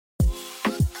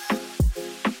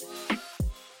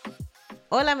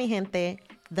Hola, mi gente.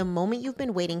 The moment you've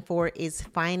been waiting for is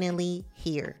finally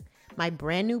here. My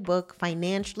brand new book,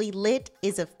 Financially Lit,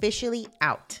 is officially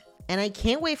out. And I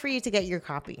can't wait for you to get your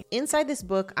copy. Inside this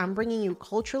book, I'm bringing you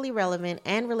culturally relevant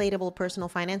and relatable personal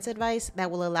finance advice that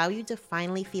will allow you to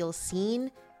finally feel seen,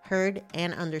 heard,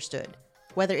 and understood.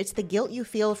 Whether it's the guilt you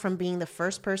feel from being the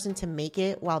first person to make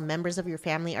it while members of your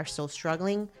family are still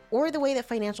struggling, or the way that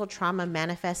financial trauma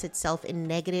manifests itself in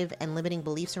negative and limiting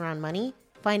beliefs around money,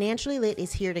 Financially Lit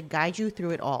is here to guide you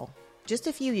through it all. Just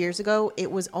a few years ago,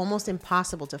 it was almost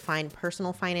impossible to find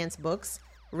personal finance books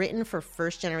written for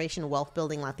first-generation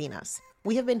wealth-building Latinas.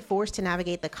 We have been forced to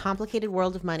navigate the complicated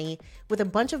world of money with a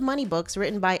bunch of money books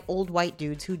written by old white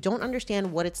dudes who don't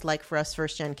understand what it's like for us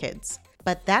first-gen kids.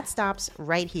 But that stops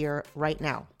right here, right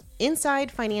now.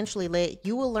 Inside Financially Lit,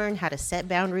 you will learn how to set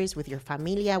boundaries with your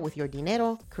familia, with your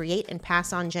dinero, create and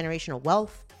pass on generational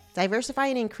wealth, diversify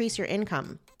and increase your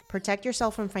income, protect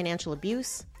yourself from financial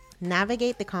abuse,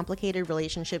 navigate the complicated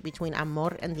relationship between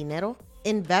amor and dinero,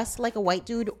 invest like a white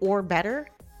dude or better,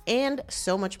 and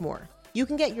so much more. You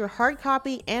can get your hard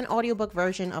copy and audiobook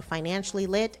version of Financially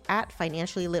Lit at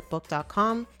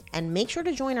financiallylitbook.com, and make sure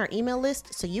to join our email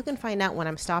list so you can find out when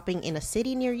I'm stopping in a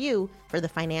city near you for the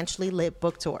Financially Lit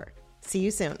book tour. See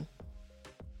you soon.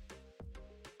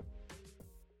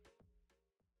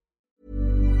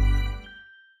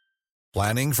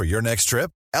 Planning for your next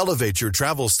trip? Elevate your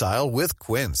travel style with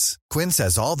Quince. Quince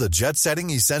has all the jet-setting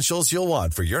essentials you'll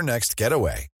want for your next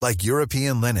getaway, like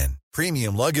European linen,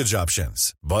 premium luggage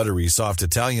options, buttery soft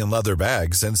Italian leather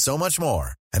bags, and so much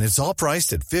more. And it's all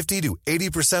priced at 50 to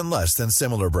 80% less than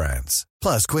similar brands.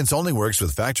 Plus, Quince only works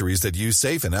with factories that use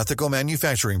safe and ethical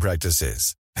manufacturing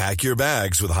practices. Pack your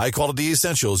bags with high-quality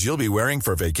essentials you'll be wearing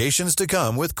for vacations to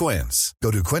come with Quince.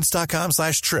 Go to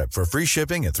quince.com/trip for free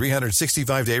shipping and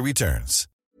 365-day returns.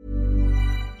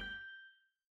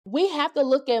 We have to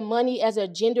look at money as a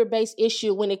gender-based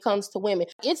issue when it comes to women.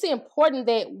 It's important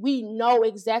that we know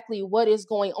exactly what is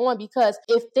going on, because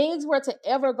if things were to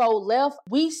ever go left,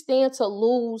 we stand to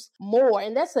lose more.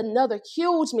 And that's another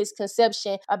huge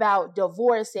misconception about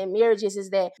divorce and marriages, is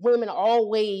that women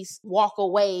always walk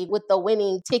away with the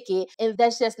winning ticket. And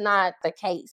that's just not the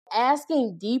case.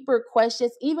 Asking deeper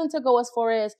questions, even to go as far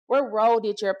as, what role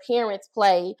did your parents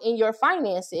play in your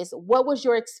finances? What was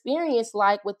your experience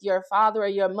like with your father or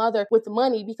your mother with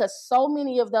money? Because so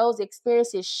many of those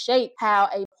experiences shape how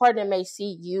a partner may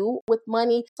see you with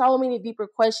money. So many deeper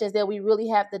questions that we really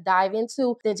have to dive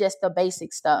into than just the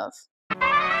basic stuff.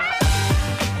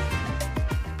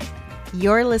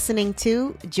 You're listening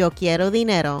to Yo Quiero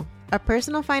Dinero, a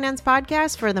personal finance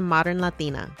podcast for the modern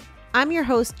Latina. I'm your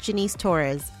host, Janice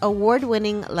Torres,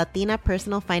 award-winning Latina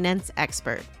personal finance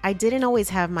expert. I didn't always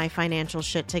have my financial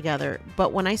shit together,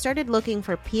 but when I started looking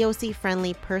for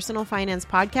POC-friendly personal finance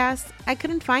podcasts, I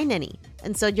couldn't find any.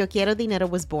 And so Yo Quiero Dinero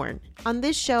was born. On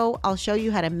this show, I'll show you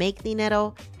how to make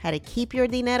dinero, how to keep your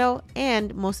dinero,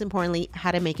 and most importantly,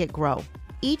 how to make it grow.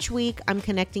 Each week, I'm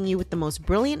connecting you with the most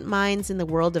brilliant minds in the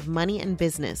world of money and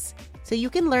business, so you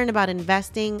can learn about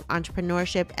investing,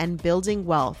 entrepreneurship, and building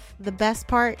wealth. The best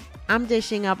part, I'm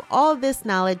dishing up all this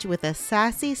knowledge with a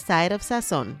sassy side of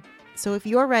sazon. So if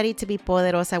you're ready to be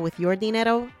poderosa with your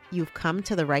dinero, you've come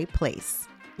to the right place.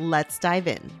 Let's dive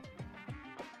in.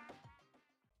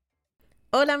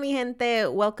 Hola, mi gente.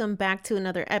 Welcome back to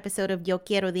another episode of Yo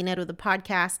Quiero Dinero, the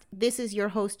podcast. This is your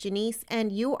host, Janice,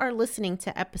 and you are listening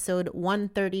to episode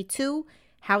 132,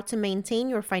 How to Maintain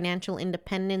Your Financial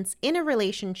Independence in a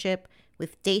Relationship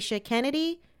with Daisha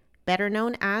Kennedy, better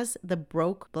known as the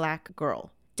Broke Black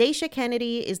Girl. Daisha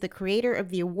Kennedy is the creator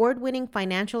of the award-winning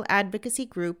financial advocacy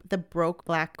group, The Broke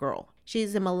Black Girl.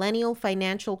 She's a millennial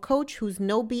financial coach whose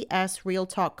no BS real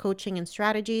talk coaching and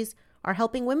strategies are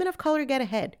helping women of color get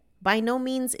ahead. By no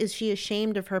means is she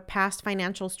ashamed of her past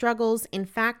financial struggles. In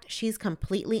fact, she's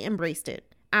completely embraced it.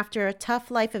 After a tough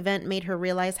life event made her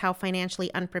realize how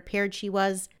financially unprepared she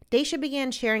was, Daisha began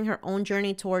sharing her own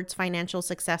journey towards financial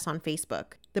success on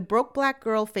Facebook. The Broke Black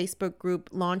Girl Facebook group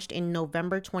launched in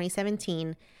November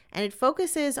 2017, and it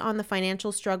focuses on the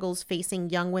financial struggles facing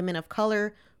young women of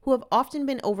color who have often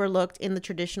been overlooked in the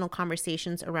traditional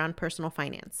conversations around personal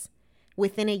finance.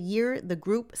 Within a year, the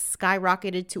group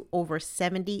skyrocketed to over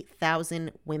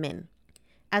 70,000 women.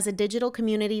 As a digital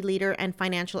community leader and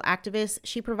financial activist,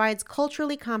 she provides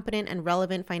culturally competent and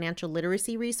relevant financial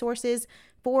literacy resources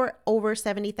for over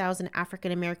 70,000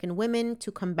 African American women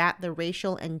to combat the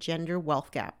racial and gender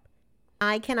wealth gap.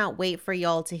 I cannot wait for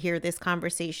y'all to hear this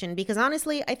conversation because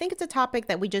honestly, I think it's a topic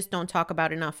that we just don't talk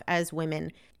about enough as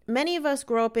women. Many of us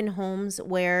grow up in homes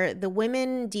where the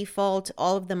women default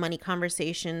all of the money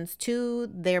conversations to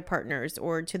their partners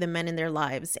or to the men in their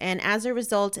lives. And as a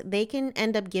result, they can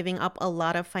end up giving up a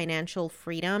lot of financial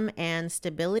freedom and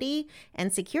stability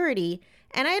and security.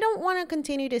 And I don't want to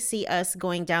continue to see us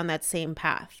going down that same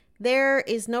path. There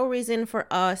is no reason for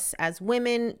us as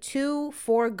women to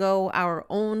forego our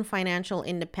own financial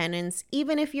independence,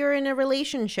 even if you're in a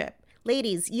relationship.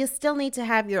 Ladies, you still need to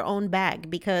have your own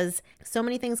bag because so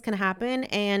many things can happen,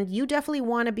 and you definitely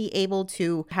want to be able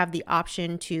to have the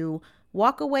option to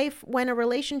walk away when a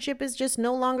relationship is just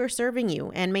no longer serving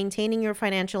you, and maintaining your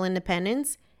financial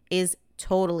independence is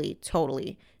totally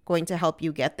going to help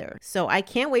you get there. So I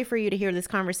can't wait for you to hear this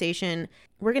conversation.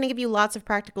 We're going to give you lots of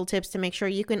practical tips to make sure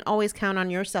you can always count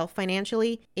on yourself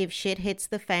financially if shit hits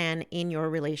the fan in your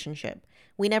relationship.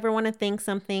 We never want to think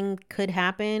something could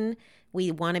happen. We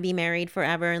want to be married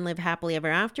forever and live happily ever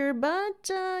after, but,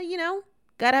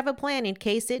 gotta have a plan in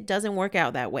case it doesn't work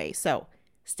out that way. So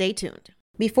stay tuned.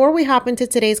 Before we hop into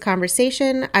today's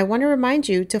conversation, I want to remind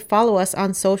you to follow us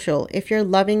on social. If you're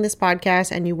loving this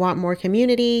podcast and you want more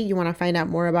community, you want to find out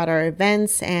more about our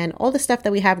events and all the stuff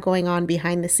that we have going on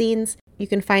behind the scenes, you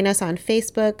can find us on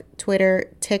Facebook,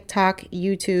 Twitter, TikTok,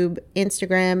 YouTube,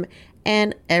 Instagram,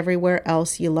 and everywhere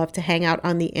else you love to hang out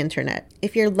on the internet.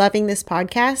 If you're loving this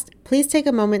podcast, please take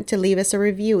a moment to leave us a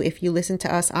review if you listen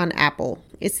to us on Apple.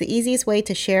 It's the easiest way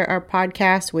to share our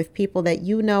podcast with people that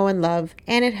you know and love,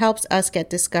 and it helps us get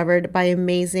discovered by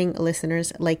amazing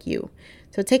listeners like you.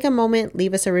 So take a moment,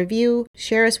 leave us a review,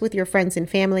 share us with your friends and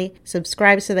family,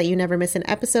 subscribe so that you never miss an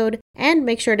episode, and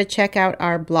make sure to check out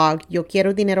our blog,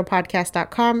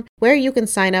 YoQuieroDineroPodcast.com, where you can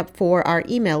sign up for our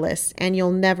email list and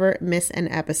you'll never miss an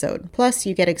episode. Plus,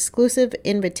 you get exclusive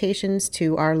invitations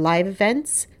to our live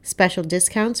events, special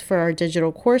discounts for our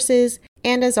digital courses,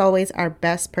 and as always, our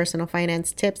best personal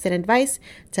finance tips and advice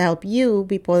to help you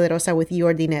be poderosa with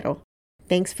your dinero.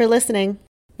 Thanks for listening.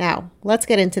 Now, let's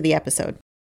get into the episode.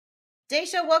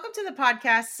 Daisha, welcome to the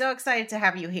podcast. So excited to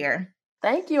have you here.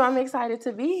 Thank you. I'm excited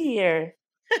to be here.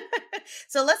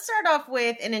 So let's start off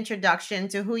with an introduction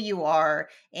to who you are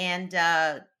and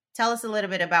tell us a little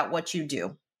bit about what you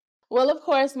do. Well, of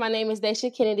course, my name is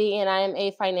Daisha Kennedy, and I am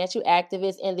a financial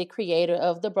activist and the creator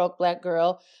of The Broke Black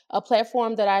Girl, a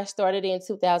platform that I started in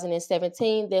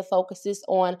 2017 that focuses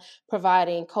on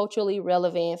providing culturally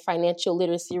relevant financial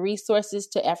literacy resources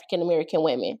to African American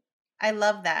women. I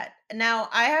love that. Now,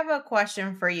 I have a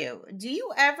question for you. Do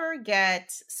you ever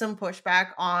get some pushback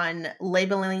on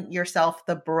labeling yourself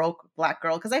the broke Black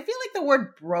girl? Because I feel like the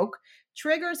word broke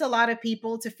triggers a lot of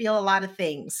people to feel a lot of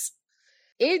things.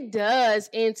 It does.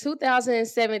 In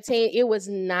 2017, it was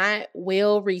not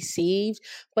well received,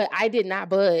 but I did not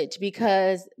budge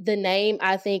because the name,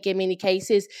 I think, in many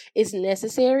cases is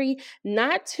necessary,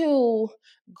 not to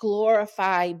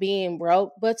glorify being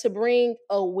broke, but to bring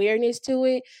awareness to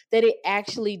it that it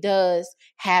actually does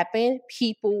happen.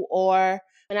 People are.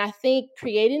 And I think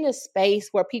creating a space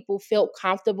where people felt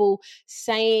comfortable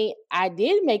saying, I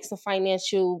did make some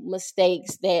financial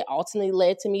mistakes that ultimately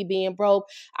led to me being broke.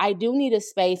 I do need a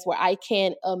space where I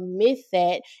can admit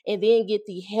that and then get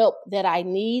the help that I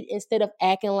need instead of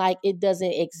acting like it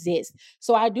doesn't exist.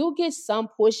 So I do get some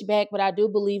pushback, but I do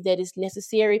believe that it's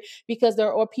necessary because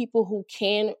there are people who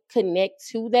can connect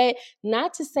to that.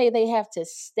 Not to say they have to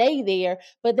stay there,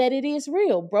 but that it is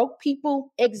real. Broke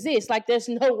people exist. Like there's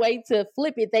no way to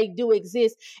flip it. They do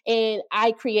exist. And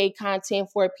I create content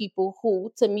for people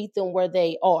who to meet them where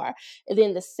they are. And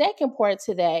then the second part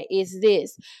to that is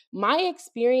this. My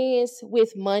experience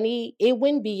with money, it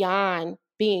went beyond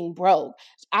being broke.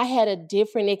 I had a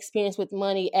different experience with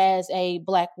money as a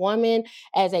Black woman,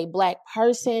 as a Black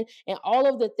person, and all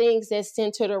of the things that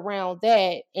centered around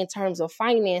that in terms of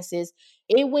finances.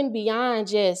 It went beyond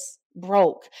just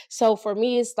broke. So for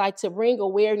me, it's like to bring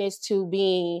awareness to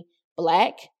being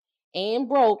Black and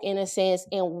broke in a sense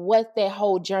and what that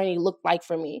whole journey looked like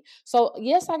for me. So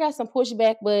yes, I got some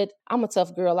pushback, but I'm a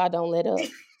tough girl. I don't let up.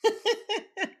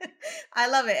 I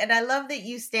love it. And I love that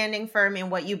you standing firm in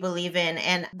what you believe in.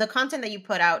 And the content that you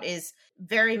put out is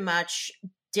very much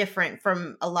different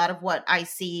from a lot of what I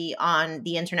see on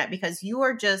the internet because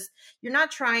you're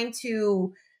not trying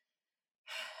to,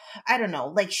 I don't know,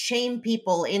 like shame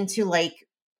people into like,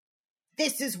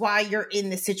 this is why you're in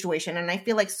this situation. And I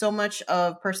feel like so much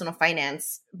of personal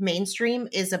finance mainstream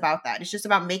is about that. It's just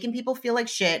about making people feel like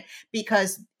shit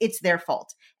because it's their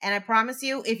fault. And I promise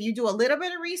you, if you do a little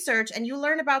bit of research and you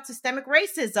learn about systemic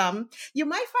racism, you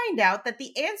might find out that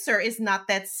the answer is not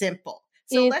that simple.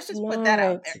 So It's let's just put that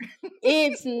out not. there.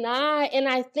 It's not. And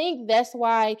I think that's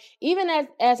why, even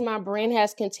as my brand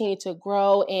has continued to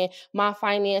grow and my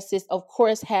finances, of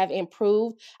course, have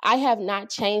improved, I have not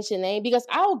changed the name because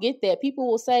I'll get that. People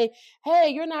will say, hey,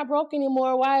 you're not broke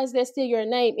anymore. Why is that still your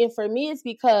name? And for me, it's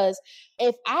because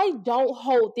if I don't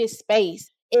hold this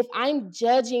space, if I'm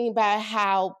judging by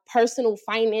how personal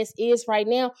finance is right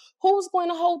now, who's going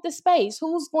to hold the space?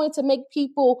 Who's going to make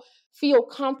people feel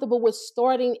comfortable with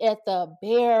starting at the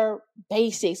bare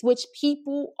basics, which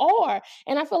people are?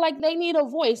 And I feel like they need a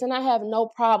voice, and I have no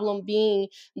problem being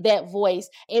that voice.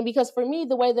 And because for me,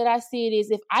 the way that I see it is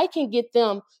if I can get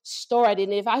them started,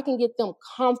 and if I can get them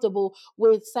comfortable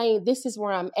with saying, this is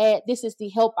where I'm at, this is the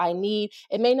help I need.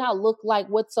 It may not look like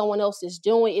what someone else is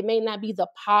doing, it may not be the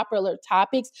popular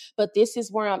topics, but this is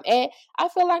where I'm at. I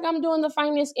feel like I'm doing the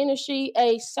finance industry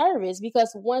a service,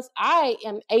 because once I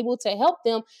am able to help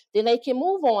them, then they can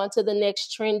move on to the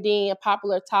next trending and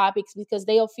popular topics because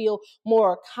they'll feel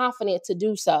more confident to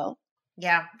do so.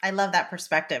 Yeah, I love that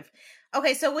perspective.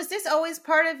 Okay, so was this always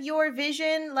part of your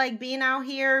vision, like being out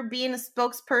here, being a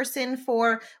spokesperson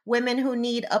for women who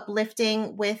need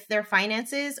uplifting with their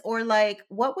finances? Or like,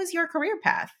 what was your career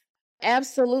path?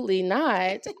 Absolutely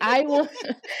not.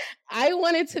 I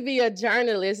wanted to be a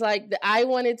journalist. I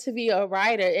wanted to be a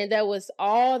writer, and that was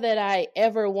all that I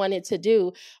ever wanted to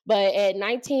do. But at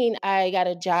 19, I got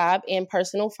a job in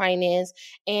personal finance,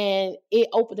 and it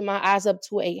opened my eyes up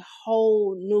to a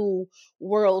whole new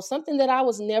world, something that I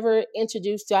was never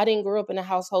introduced to. I didn't grow up in a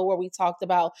household where we talked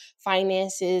about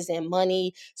finances and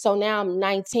money. So now I'm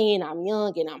 19, I'm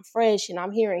young and I'm fresh, and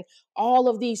I'm hearing all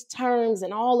of these terms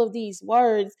and all of these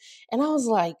words. And I was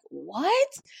like, what?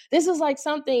 This is like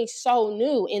something so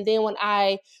new. And then when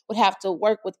I would have to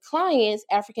work with clients,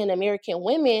 African American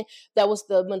women, that was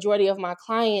the majority of my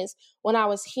clients, when I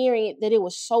was hearing that it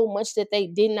was so much that they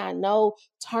did not know,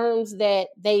 terms that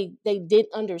they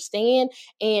didn't understand.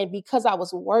 And because I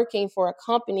was working for a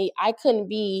company, I couldn't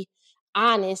be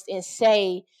honest and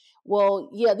say, well,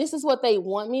 yeah, this is what they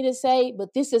want me to say,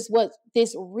 but this is what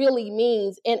this really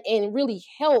means, and really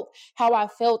help how I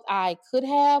felt I could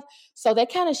have. So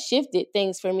that kind of shifted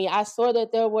things for me. I saw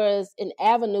that there was an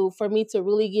avenue for me to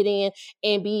really get in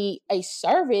and be a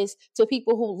service to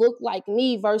people who look like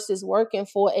me versus working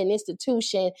for an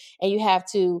institution and you have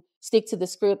to stick to the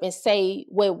script and say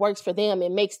what works for them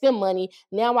and makes them money.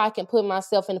 Now I can put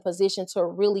myself in a position to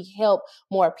really help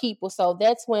more people. So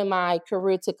that's when my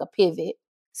career took a pivot.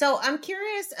 So I'm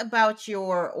curious about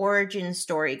your origin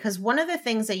story, because one of the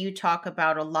things that you talk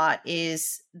about a lot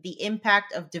is the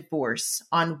impact of divorce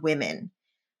on women.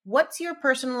 What's your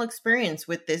personal experience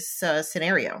with this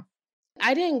scenario?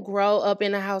 I didn't grow up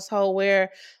in a household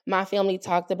where my family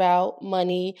talked about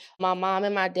money. My mom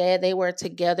and my dad, they were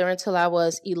together until I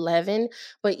was 11.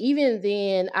 But even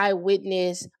then, I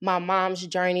witnessed my mom's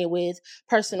journey with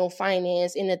personal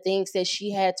finance and the things that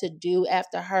she had to do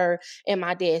after her and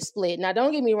my dad split. Now,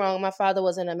 don't get me wrong, my father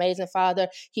was an amazing father.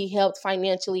 He helped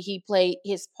financially, he played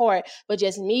his part. But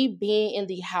just me being in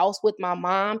the house with my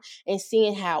mom and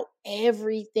seeing how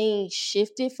everything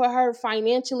shifted for her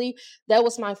financially, that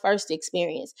was my first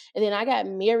experience. And then I got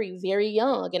married very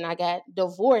young and I got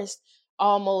divorced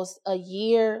almost a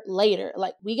year later.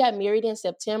 Like, we got married in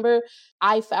September.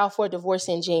 I filed for divorce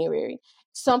in January.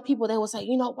 Some people, they will say,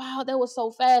 wow, that was so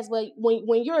fast. But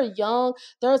when you're young,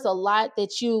 there's a lot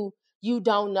that you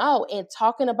don't know. And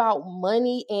talking about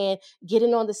money and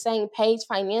getting on the same page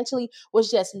financially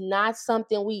was just not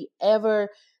something we ever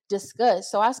discussed.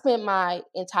 So I spent my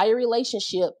entire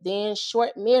relationship, then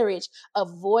short marriage,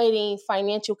 avoiding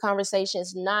financial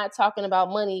conversations, not talking about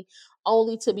money,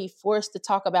 only to be forced to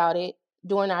talk about it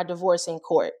during our divorce in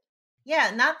court.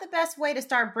 Yeah, not the best way to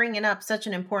start bringing up such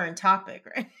an important topic,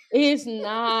 right? It's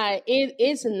not.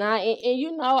 It's not.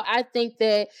 And I think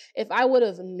that if I would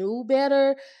have knew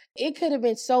better, it could have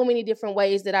been so many different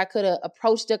ways that I could have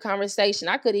approached the conversation.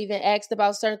 I could even asked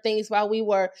about certain things while we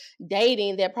were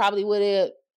dating that probably would have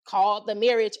called the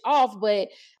marriage off, but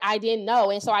I didn't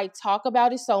know. And so I talk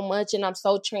about it so much and I'm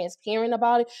so transparent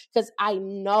about it because I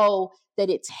know that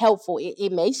it's helpful.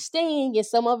 It may sting and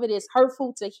some of it is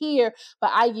hurtful to hear, but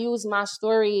I use my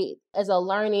story as a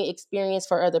learning experience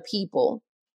for other people.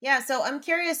 Yeah, so I'm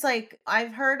curious, like,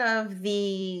 I've heard of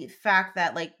the fact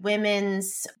that like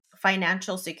women's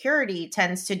financial security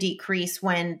tends to decrease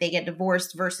when they get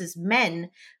divorced versus men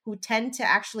who tend to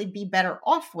actually be better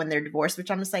off when they're divorced,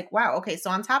 which I'm just like, wow, okay, so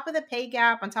on top of the pay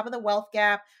gap, on top of the wealth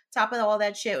gap, top of all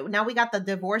that shit, now we got the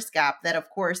divorce gap that of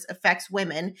course affects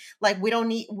women. Like we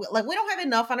don't have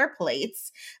enough on our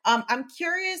plates. I'm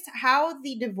curious how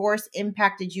the divorce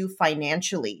impacted you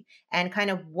financially and kind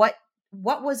of what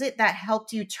what was it that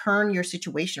helped you turn your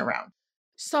situation around?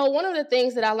 So one of the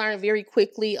things that I learned very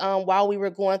quickly while we were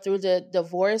going through the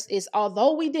divorce is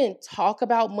although we didn't talk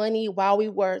about money while we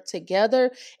were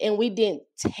together and we didn't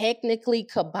technically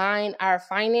combine our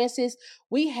finances,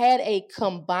 we had a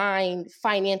combined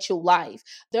financial life.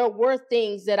 There were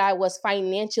things that I was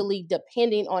financially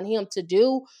depending on him to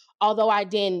do. Although I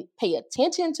didn't pay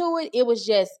attention to it, it was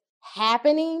just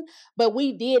happening, but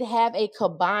we did have a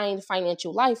combined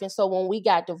financial life. And so when we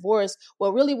got divorced,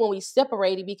 well, really when we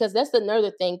separated, because that's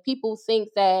another thing, people think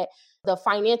that the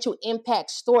financial impact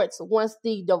starts once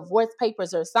the divorce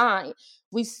papers are signed.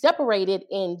 We separated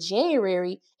in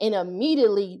January, and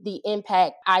immediately the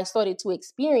impact, I started to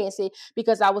experience it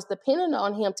because I was dependent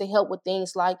on him to help with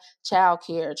things like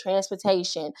childcare,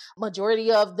 transportation,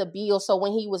 majority of the bills. So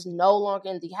when he was no longer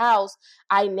in the house,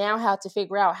 I now had to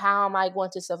figure out how am I going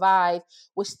to survive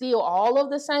with still all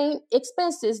of the same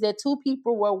expenses that two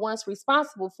people were once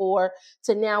responsible for,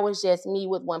 to now it's just me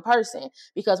with one person.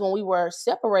 Because when we were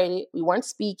separated, we weren't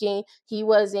speaking. He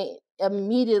wasn't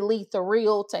immediately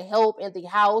thrilled to help in the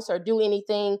house or do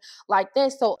anything like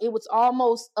that. So it was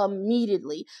almost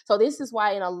immediately. So this is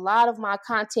why in a lot of my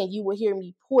content, you will hear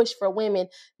me push for women,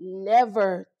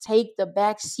 never take the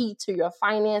back seat to your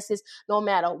finances, no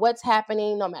matter what's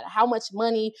happening, no matter how much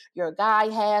money your guy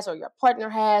has or your partner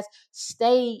has,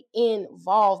 stay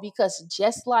involved. Because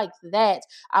just like that,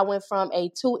 I went from a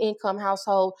 2-income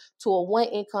household to a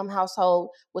 1-income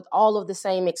household with all of the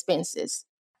same expenses.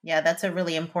 Yeah, that's a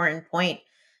really important point.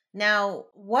 Now,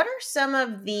 what are some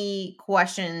of the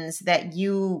questions that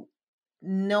you,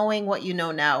 knowing what you know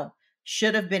now,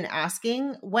 should have been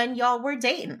asking when y'all were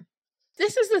dating?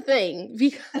 This is the thing,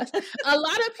 because a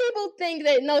lot of people think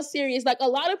that, no, serious, like a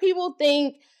lot of people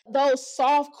think those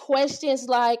soft questions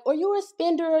like, are you a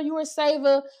spender or you a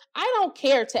saver? I don't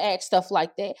care to ask stuff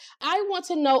like that. I want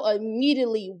to know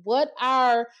immediately what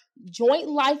our joint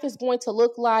life is going to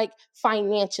look like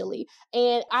financially.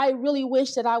 And I really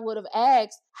wish that I would have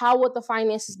asked, how would the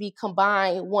finances be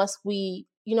combined once we,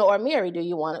 are married? Do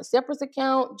you want a separate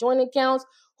account, joint accounts?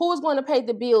 Who's going to pay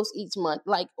the bills each month?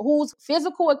 Like, whose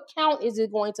physical account is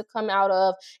it going to come out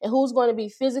of? And who's going to be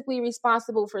physically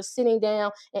responsible for sitting down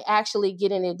and actually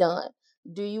getting it done?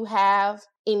 Do you have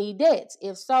any debts?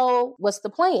 If so, what's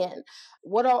the plan?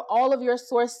 What are all of your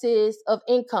sources of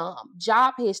income,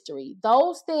 job history?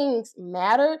 Those things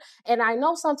matter. And I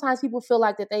know sometimes people feel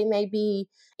like that they may be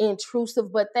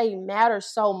intrusive, but they matter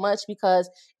so much, because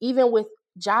even with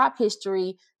job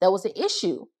history, there was an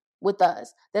issue with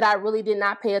us that I really did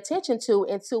not pay attention to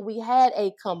until we had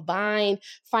a combined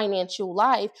financial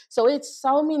life. So it's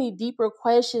so many deeper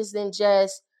questions than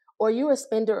just, are you a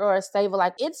spender or a saver?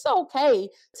 Like, it's okay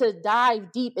to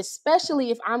dive deep,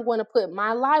 especially if I'm going to put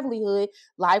my livelihood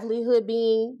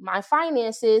being my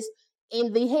finances,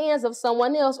 in the hands of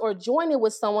someone else or join it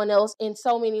with someone else in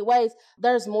so many ways.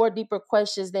 There's more deeper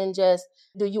questions than just,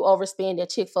 do you overspend at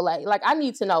Chick-fil-A? Like, I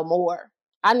need to know more.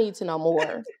 We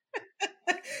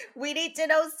need to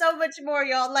know so much more,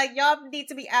 y'all. Like, y'all need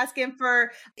to be asking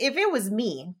for, if it was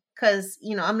me, because,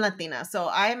 I'm Latina, so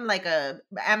I'm like a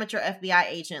amateur FBI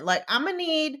agent. Like, I'm going to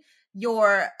need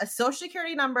your social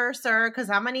security number, sir, because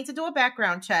I'm going to need to do a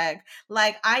background check.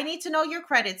 Like, I need to know your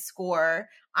credit score.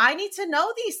 I need to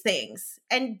know these things.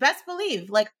 And best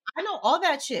believe, like, I know all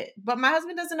that shit, but my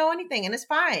husband doesn't know anything, and it's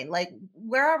fine. Like,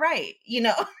 we're all right,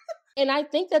 And I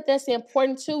think that that's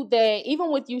important too, that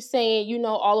even with you saying,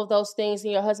 all of those things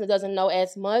and your husband doesn't know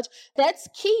as much, that's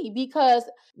key, because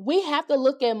we have to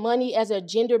look at money as a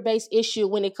gender-based issue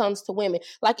when it comes to women.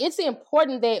 Like, it's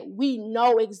important that we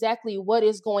know exactly what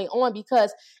is going on,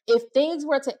 because if things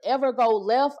were to ever go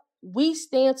left, we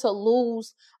stand to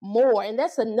lose more. And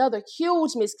that's another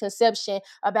huge misconception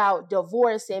about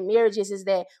divorce and marriages, is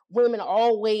that women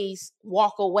always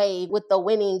walk away with the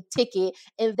winning ticket.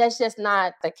 And that's just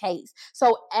not the case.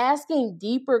 So asking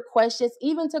deeper questions,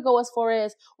 even to go as far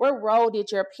as, what role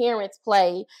did your parents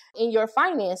play in your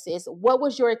finances? What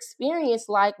was your experience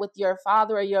like with your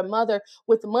father or your mother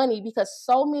with money? Because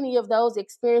so many of those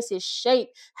experiences shape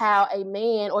how a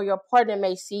man or your partner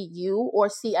may see you or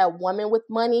see a woman with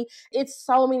money. It's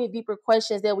so many deeper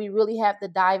questions that we really have to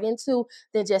dive into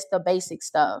than just the basic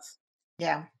stuff.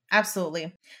 Yeah,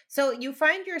 absolutely. So you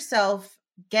find yourself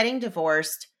getting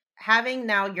divorced, having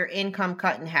now your income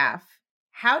cut in half.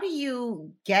 How do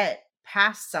you get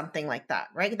past something like that,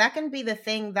 right? That can be the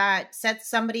thing that sets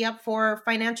somebody up for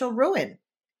financial ruin.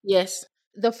 Yes.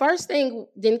 The first thing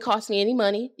didn't cost me any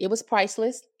money. It was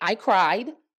priceless. I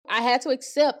cried. I had to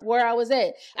accept where I was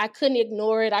at. I couldn't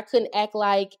ignore it. I couldn't act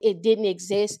like it didn't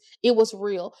exist. It was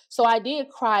real. So I did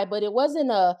cry, but it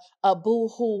wasn't a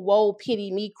boo-hoo, woe,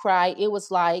 pity me cry. It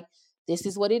was like, this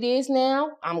is what it is now.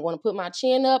 I'm going to put my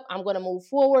chin up. I'm going to move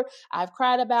forward. I've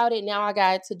cried about it. Now I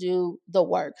got to do the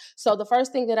work. So the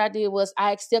first thing that I did was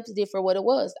I accepted it for what it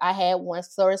was. I had one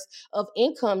source of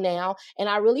income now, and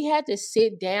I really had to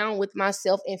sit down with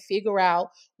myself and figure out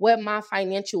what my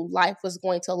financial life was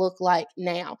going to look like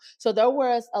now. So there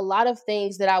was a lot of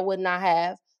things that I would not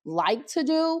have like to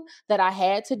do that I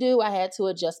had to do. I had to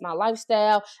adjust my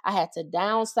lifestyle. I had to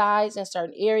downsize in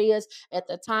certain areas. At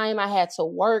the time, I had to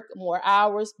work more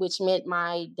hours, which meant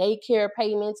my daycare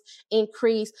payments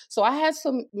increased. So I had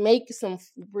to make some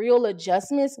real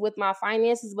adjustments with my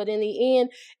finances. But in the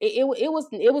end, it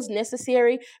was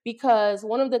necessary, because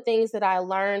one of the things that I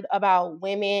learned about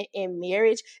women in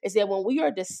marriage is that when we are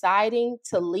deciding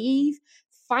to leave,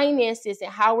 finances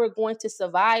and how we're going to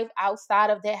survive outside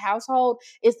of that household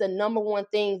is the number one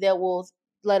thing that will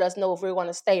let us know if we're going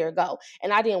to stay or go.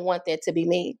 And I didn't want that to be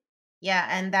me. Yeah,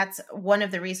 and that's one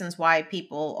of the reasons why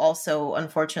people also,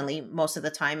 unfortunately, most of the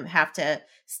time have to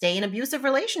stay in abusive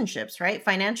relationships, right?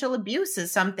 Financial abuse is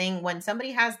something, when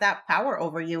somebody has that power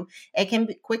over you, it can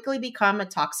quickly become a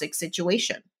toxic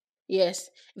situation. Yes,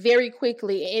 very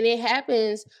quickly. And it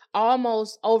happens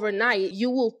almost overnight.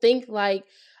 You will think like,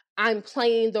 I'm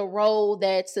playing the role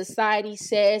that society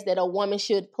says that a woman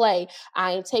should play.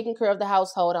 I am taking care of the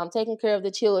household. I'm taking care of the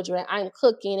children. I'm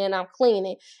cooking and I'm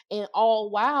cleaning. And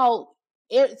all while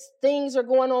things are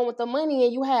going on with the money,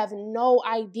 and you have no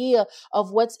idea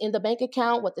of what's in the bank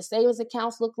account, what the savings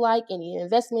accounts look like, any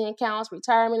investment accounts,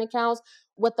 retirement accounts,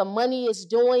 what the money is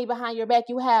doing behind your back.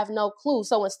 You have no clue.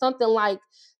 So when something like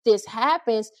this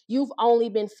happens, you've only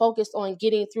been focused on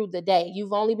getting through the day.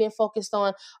 You've only been focused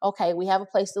on, okay, we have a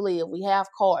place to live, we have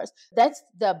cars. That's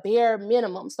the bare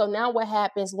minimum. So now what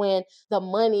happens when the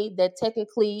money that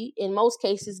technically in most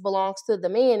cases belongs to the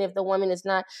man, if the woman is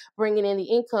not bringing in the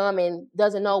income and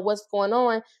doesn't know what's going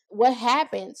on, what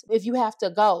happens if you have to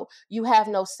go? You have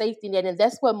no safety net. And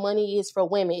that's what money is for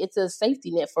women. It's a safety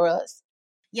net for us.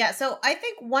 Yeah, so I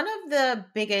think one of the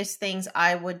biggest things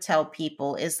I would tell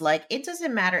people is like, it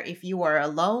doesn't matter if you are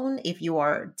alone, if you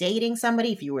are dating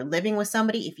somebody, if you are living with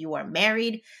somebody, if you are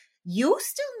married, you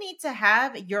still need to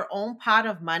have your own pot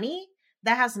of money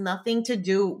that has nothing to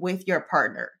do with your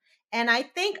partner. And I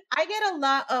think I get a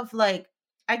lot of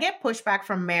I get pushback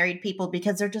from married people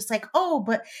because they're just like, oh,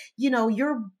 but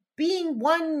you're being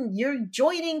one, you're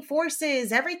joining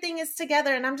forces, everything is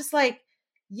together. And I'm just like,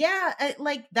 yeah,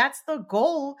 that's the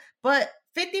goal, but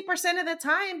 50% of the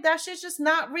time, that shit's just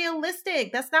not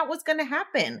realistic. That's not what's going to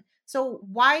happen. So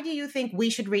why do you think we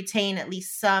should retain at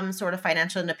least some sort of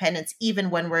financial independence,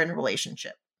 even when we're in a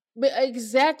relationship? But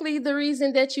exactly the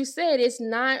reason that you said it's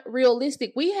not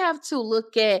realistic. We have to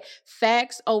look at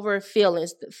facts over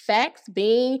feelings. The facts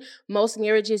being most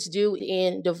marriages do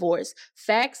end divorce.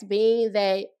 Facts being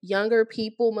that younger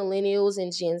people, millennials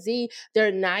and Gen Z, they're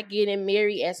not getting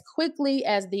married as quickly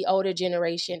as the older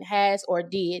generation has or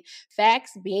did.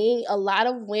 Facts being a lot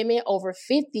of women over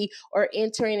 50 are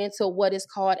entering into what is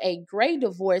called a gray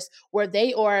divorce, where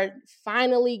they are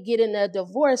finally getting a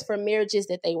divorce for marriages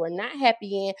that they were not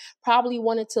happy in, probably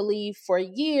wanted to leave for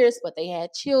years, but they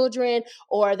had children,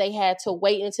 or they had to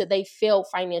wait until they felt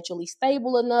financially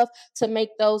stable enough to make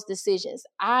those decisions.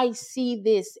 I see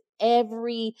this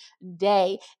every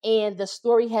day, and the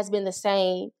story has been the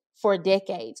same for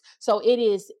decades. So it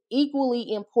is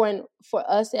equally important for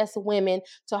us as women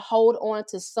to hold on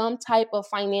to some type of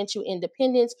financial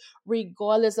independence,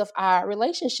 regardless of our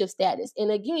relationship status. And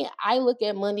again, I look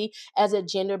at money as a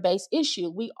gender-based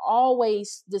issue. We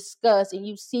always discuss, and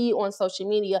you see on social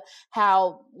media,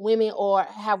 how women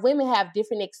have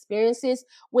different experiences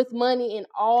with money and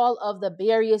all of the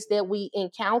barriers that we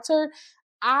encounter.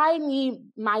 I need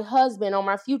my husband or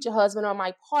my future husband or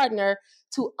my partner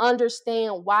to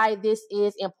understand why this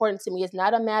is important to me. It's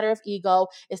not a matter of ego.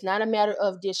 It's not a matter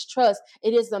of distrust.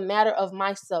 It is a matter of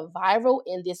my survival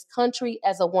in this country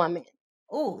as a woman.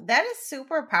 Oh, that is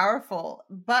super powerful.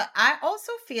 But I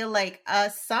also feel like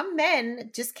some men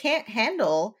just can't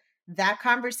handle that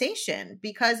conversation,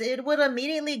 because it would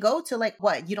immediately go to like,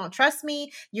 what, you don't trust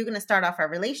me? You're going to start off our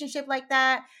relationship like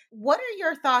that? What are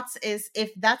your thoughts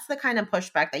if that's the kind of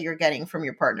pushback that you're getting from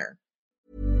your partner?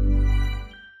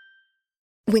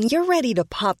 When you're ready to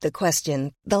pop the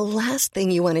question, the last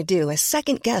thing you want to do is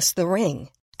second guess the ring.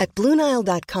 At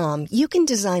BlueNile.com, you can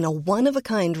design a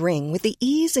one-of-a-kind ring with the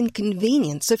ease and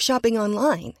convenience of shopping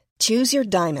online. Choose your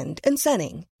diamond and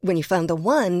setting. When you find the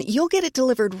one, you'll get it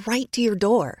delivered right to your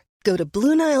door. Go to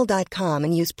BlueNile.com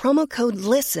and use promo code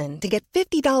LISTEN to get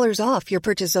 $50 off your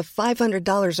purchase of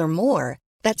 $500 or more.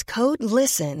 That's code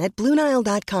LISTEN at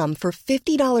BlueNile.com for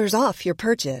 $50 off your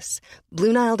purchase.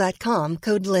 BlueNile.com,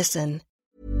 code LISTEN.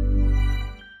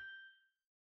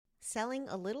 Selling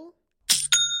a little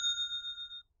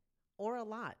or a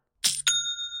lot?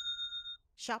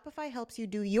 Shopify helps you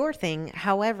do your thing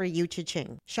however you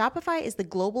cha-ching. Shopify is the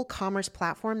global commerce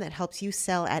platform that helps you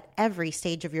sell at every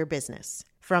stage of your business.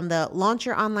 From the launch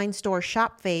your online store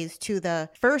shop phase to the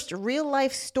first real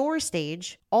life store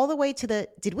stage, all the way to the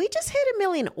did we just hit 1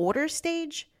 million orders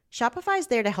stage? Shopify is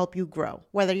there to help you grow.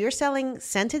 Whether you're selling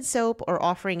scented soap or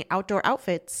offering outdoor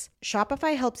outfits,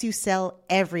 Shopify helps you sell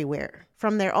everywhere.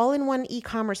 From their all-in-one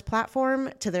e-commerce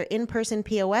platform to their in-person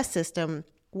POS system,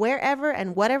 wherever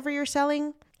and whatever you're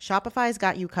selling, Shopify's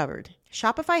got you covered.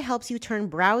 Shopify helps you turn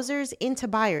browsers into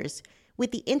buyers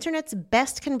with the internet's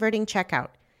best converting checkout,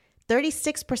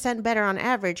 36% better on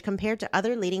average compared to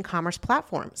other leading commerce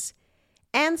platforms.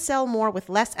 And sell more with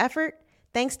less effort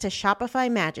thanks to Shopify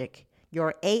Magic,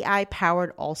 your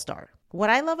AI-powered all-star. What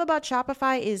I love about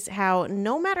Shopify is how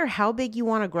no matter how big you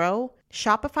want to grow,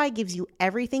 Shopify gives you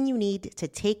everything you need to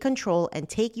take control and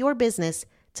take your business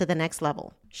to the next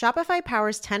level. Shopify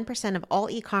powers 10% of all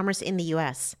e-commerce in the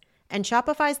US, and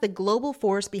Shopify is the global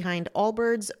force behind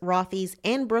Allbirds, Rothy's,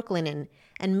 and Brooklinen,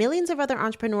 and millions of other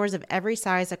entrepreneurs of every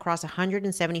size across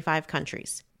 175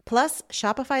 countries. Plus,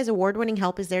 Shopify's award-winning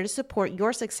help is there to support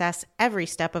your success every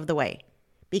step of the way.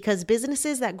 Because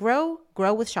businesses that grow,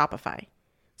 grow with Shopify.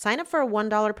 Sign up for a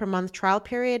 $1 per month trial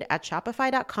period at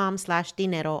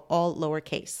shopify.com/dinero, all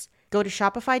lowercase. Go to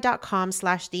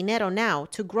shopify.com/dinero now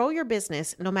to grow your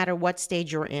business no matter what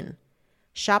stage you're in.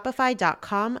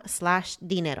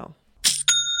 Shopify.com/dinero.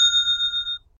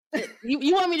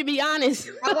 You want me to be honest?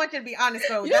 I want you to be honest,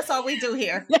 though. That's all we do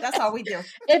here. That's all we do.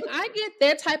 If I get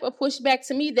that type of pushback,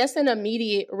 to me, that's an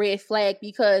immediate red flag,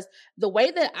 because the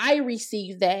way that I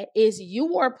receive that is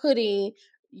you are putting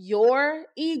your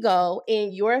ego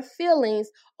and your feelings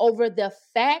over the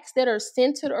facts that are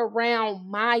centered around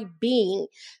my being.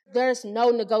 There's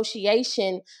no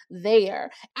negotiation there.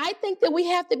 I think that we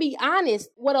have to be honest.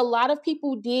 What a lot of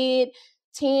people did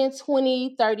 10,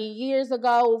 20, 30 years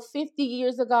ago, 50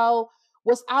 years ago,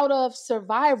 was out of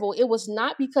survival. It was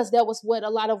not because that was what a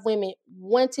lot of women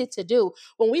wanted to do.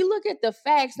 When we look at the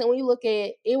facts and we look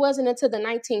at, it wasn't until the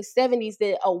 1970s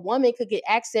that a woman could get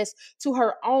access to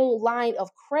her own line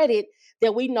of credit,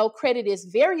 that we know credit is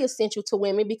very essential to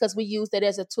women because we use that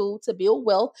as a tool to build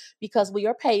wealth because we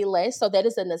are paid less. So that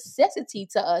is a necessity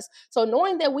to us. So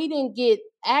knowing that we didn't get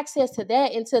access to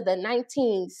that into the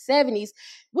 1970s,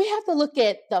 we have to look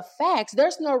at the facts.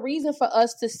 There's no reason for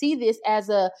us to see this as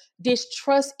a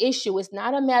distrust issue. It's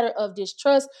not a matter of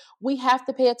distrust. We have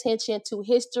to pay attention to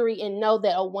history and know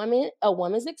that a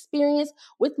woman's experience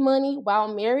with money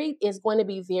while married is going to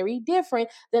be very different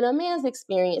than a man's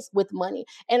experience with money.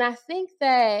 And I think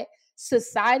that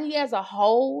society as a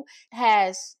whole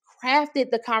has crafted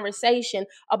the conversation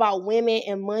about women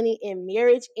and money and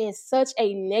marriage in such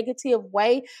a negative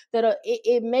way that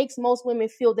it makes most women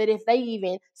feel that if they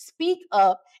even speak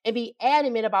up and be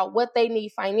adamant about what they need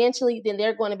financially, then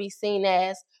they're going to be seen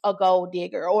as a gold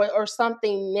digger or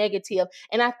something negative.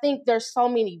 And I think there's so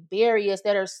many barriers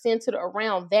that are centered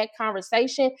around that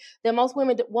conversation that most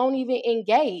women won't even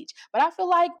engage. But I feel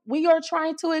like we are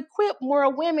trying to equip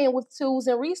more women with tools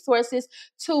and resources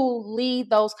to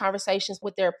lead those conversations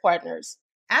with their partners.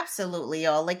 Absolutely,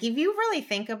 y'all. Like, if you really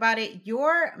think about it,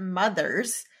 your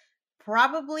mothers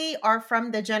probably are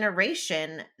from the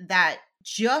generation that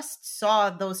just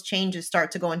saw those changes start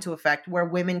to go into effect, where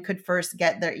women could first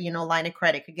get their, line of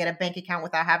credit, could get a bank account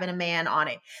without having a man on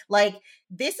it. Like,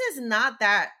 this is not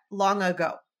that long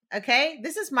ago. Okay.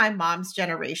 This is my mom's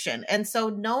generation. And so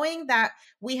knowing that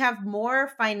we have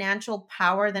more financial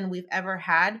power than we've ever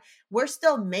had, we're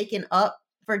still making up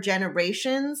for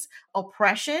generations'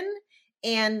 oppression.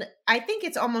 And I think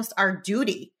it's almost our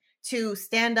duty to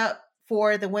stand up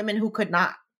for the women who could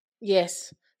not.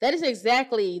 Yes. That is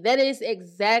exactly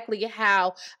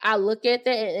how I look at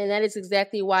that. And that is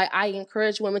exactly why I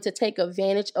encourage women to take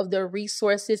advantage of the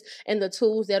resources and the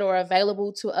tools that are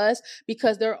available to us,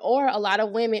 because there are a lot of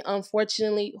women,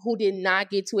 unfortunately, who did not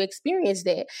get to experience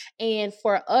that. And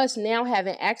for us now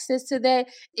having access to that,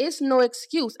 it's no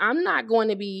excuse. I'm not going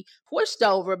to be pushed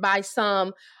over by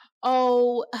some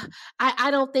oh,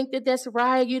 I don't think that that's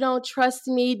right. You don't trust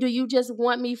me. Do you just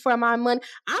want me for my money?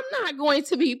 I'm not going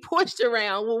to be pushed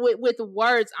around with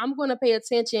words. I'm going to pay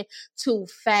attention to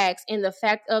facts. And the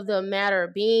fact of the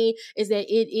matter being is that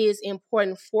it is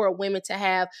important for women to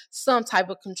have some type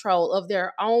of control of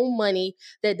their own money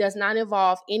that does not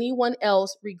involve anyone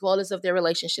else, regardless of their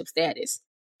relationship status.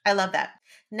 I love that.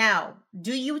 Now,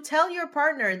 do you tell your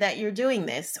partner that you're doing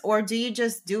this, or do you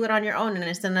just do it on your own and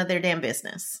it's another damn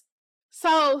business?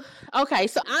 So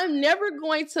I'm never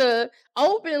going to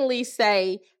openly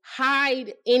say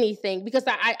hide anything because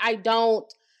I don't,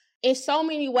 in so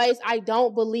many ways, I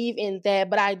don't believe in that,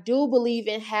 but I do believe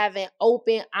in having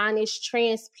open, honest,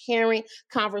 transparent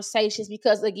conversations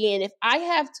because, again, if I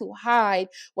have to hide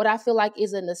what I feel like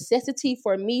is a necessity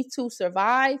for me to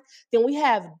survive, then we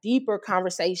have deeper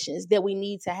conversations that we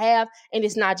need to have, and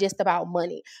it's not just about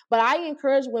money. But I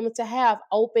encourage women to have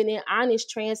open and honest,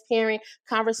 transparent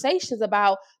conversations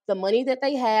about the money that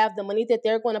they have, the money that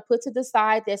they're going to put to the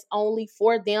side that's only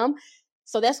for them.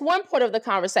 So that's one part of the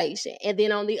conversation. And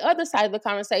then on the other side of the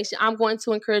conversation, I'm going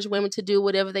to encourage women to do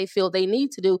whatever they feel they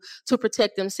need to do to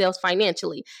protect themselves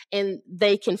financially. And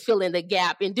they can fill in the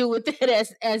gap and do with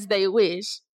it as they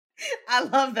wish. I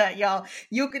love that, y'all.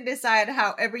 You can decide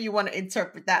however you want to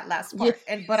interpret that last part.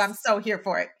 Yes. But I'm so here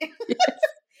for it. Yes.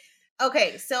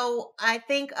 Okay, so I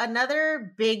think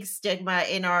another big stigma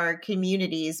in our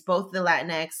communities, both the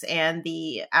Latinx and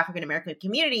the African American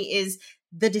community, is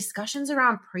the discussions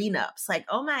around prenups. Like,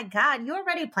 oh my God, you're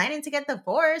already planning to get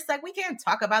divorced. Like, we can't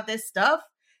talk about this stuff.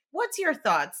 What's your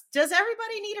thoughts? Does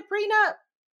everybody need a prenup?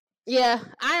 Yeah,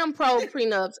 I am pro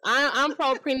prenups. I'm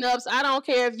pro prenups. I don't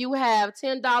care if you have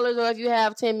 $10 or if you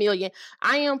have 10 million.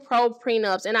 I am pro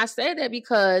prenups. And I say that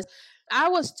because I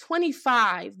was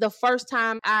 25 the first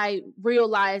time I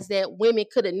realized that women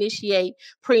could initiate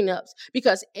prenups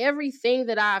because everything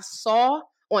that I saw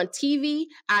on TV,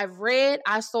 I've read,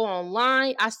 I saw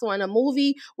online, I saw in a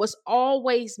movie was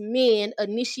always men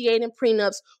initiating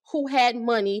prenups who had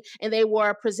money, and they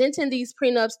were presenting these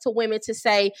prenups to women to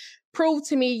say, prove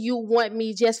to me you want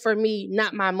me just for me,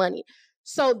 not my money.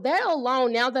 So that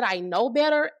alone, now that I know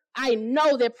better, I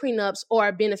know that prenups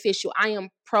are beneficial. I am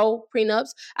pro prenups.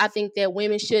 I think that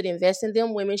women should invest in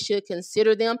them. Women should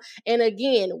consider them. And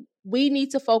again, we need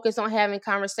to focus on having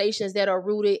conversations that are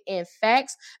rooted in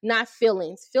facts, not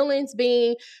feelings. Feelings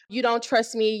being, you don't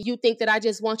trust me, you think that I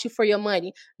just want you for your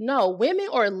money. No, women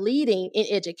are leading in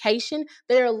education.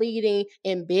 They're leading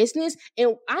in business.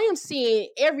 And I am seeing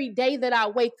every day that I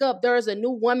wake up, there is a new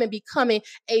woman becoming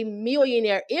a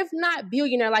millionaire, if not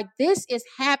billionaire. Like, this is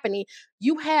happening.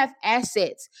 You have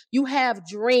assets, you have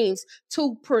dreams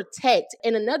to protect.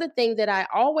 And another thing that I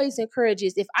always encourage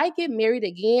is if I get married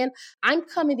again, I'm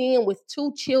coming in with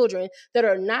 2 children that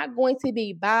are not going to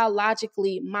be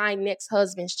biologically my next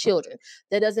husband's children.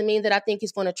 That doesn't mean that I think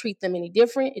he's going to treat them any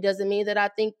different. It doesn't mean that I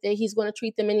think that he's going to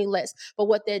treat them any less. But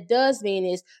what that does mean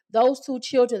is those 2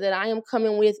 children that I am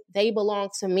coming with, they belong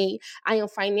to me. I am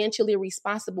financially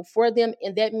responsible for them.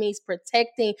 And that means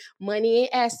protecting money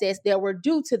and assets that were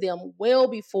due to them well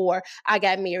before I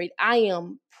got married. I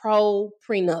am pro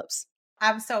prenups.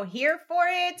 I'm so here for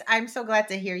it. I'm so glad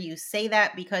to hear you say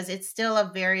that because it's still a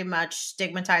very much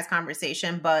stigmatized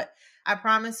conversation. But I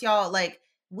promise y'all, like,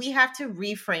 we have to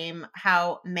reframe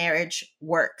how marriage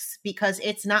works because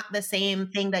it's not the same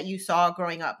thing that you saw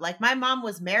growing up. Like, my mom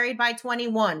was married by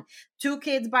 21, 2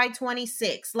 kids by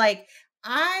 26. Like,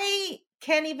 I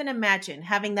can't even imagine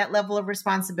having that level of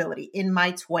responsibility in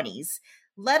my 20s.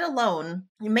 Let alone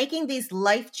making these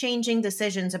life-changing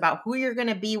decisions about who you're going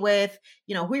to be with,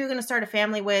 you know, who you're going to start a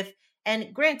family with.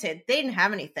 And granted, they didn't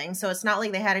have anything, so it's not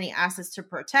like they had any assets to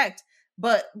protect.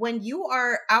 But when you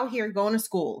are out here going to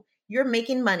school, you're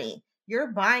making money, you're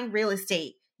buying real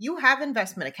estate, you have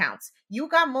investment accounts, you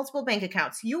got multiple bank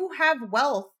accounts, you have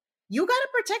wealth, you got to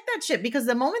protect that shit because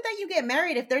the moment that you get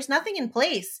married, if there's nothing in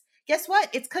place, guess what?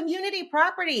 It's community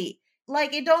property.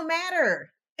 Like, it don't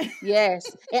matter. Yes.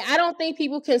 And I don't think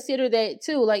people consider that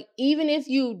too. Like, even if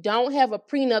you don't have a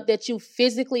prenup that you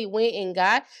physically went and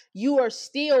got, you are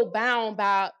still bound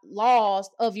by laws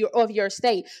of your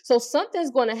state. So something's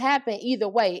going to happen either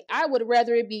way. I would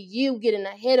rather it be you getting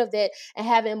ahead of that and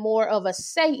having more of a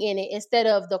say in it instead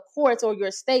of the courts or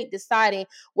your state deciding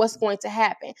what's going to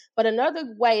happen. But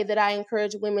another way that I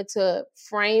encourage women to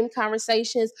frame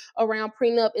conversations around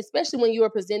prenup, especially when you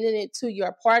are presenting it to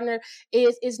your partner,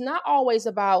 is it's not always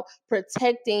about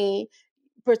protecting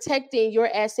protecting your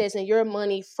assets and your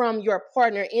money from your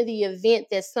partner in the event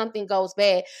that something goes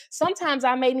bad. Sometimes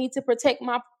I may need to protect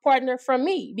my partner from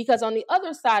me, because on the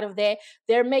other side of that,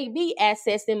 there may be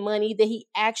assets and money that he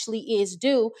actually is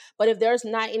due. But if there's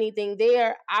not anything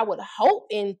there, I would hope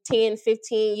in 10,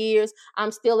 15 years,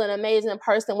 I'm still an amazing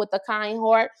person with a kind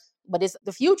heart. But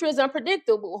the future is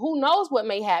unpredictable. Who knows what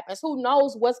may happen? Who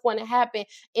knows what's going to happen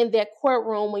in that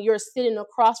courtroom when you're sitting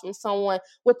across from someone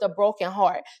with a broken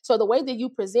heart? So the way that you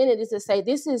present it is to say,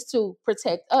 this is to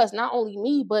protect us, not only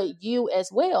me, but you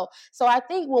as well. So I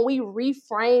think when we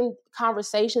reframe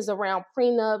conversations around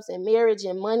prenups and marriage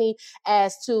and money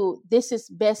as to this is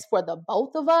best for the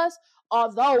both of us,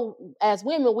 although as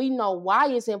women, we know why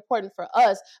it's important for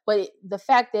us, but the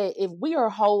fact that if we are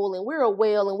whole and we're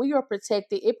well and we are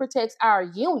protected, it protects our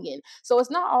union. So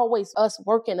it's not always us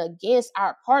working against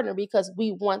our partner because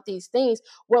we want these things.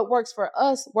 What works for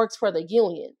us works for the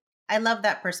union. I love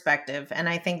that perspective, and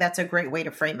I think that's a great way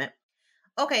to frame it.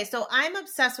 Okay, so I'm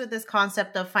obsessed with this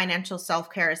concept of financial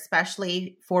self-care,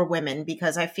 especially for women,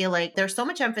 because I feel like there's so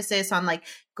much emphasis on like,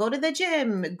 go to the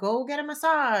gym, go get a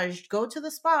massage, go to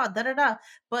the spa, da-da-da.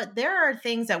 But there are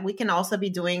things that we can also be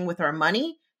doing with our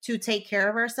money to take care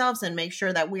of ourselves and make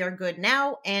sure that we are good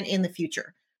now and in the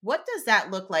future. What does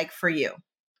that look like for you?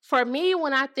 For me,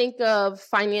 when I think of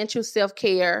financial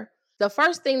self-care, the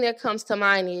first thing that comes to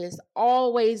mind is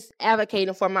always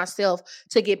advocating for myself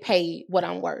to get paid what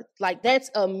I'm worth. Like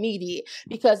that's immediate,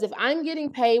 because if I'm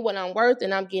getting paid what I'm worth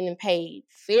and I'm getting paid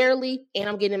fairly and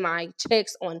I'm getting my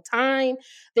checks on time,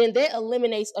 then that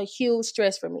eliminates a huge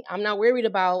stress for me. I'm not worried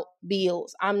about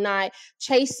bills. I'm not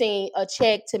chasing a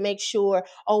check to make sure,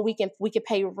 oh, we can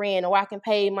pay rent or I can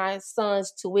pay my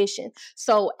son's tuition.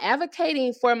 So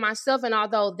advocating for myself, and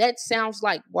although that sounds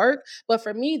like work, but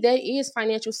for me, that is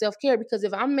financial self-care, because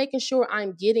if I'm making sure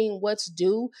I'm getting what's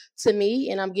due to me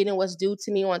and I'm getting what's due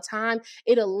to me on time,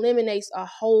 it eliminates a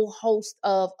whole host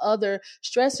of other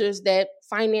stressors that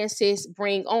finances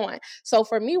bring on. So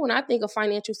for me, when I think of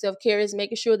financial self-care, is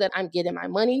making sure that I'm getting my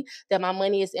money, that my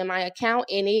money is in my account,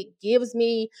 and it gives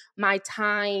me my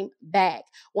time back.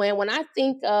 When I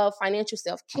think of financial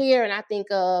self-care and I think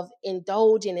of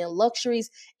indulging in luxuries,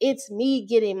 it's me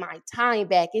getting my time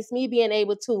back. It's me being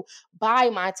able to buy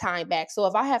my time back. So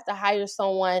if I have to hire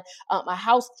someone, a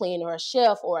house cleaner, a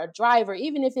chef, or a driver,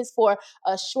 even if it's for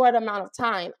a short amount of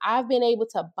time, I've been able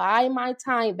to buy my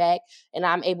time back, and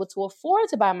I'm able to afford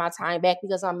to buy my time back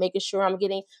because I'm making sure I'm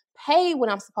getting paid when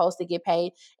I'm supposed to get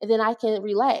paid. And then I can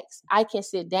relax. I can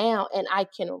sit down and I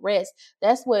can rest.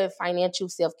 That's what financial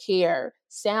self-care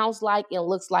sounds like and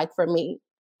looks like for me.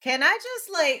 Can I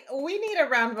just we need a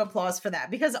round of applause for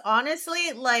that, because honestly,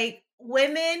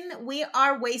 women, we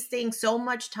are wasting so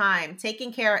much time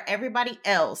taking care of everybody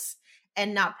else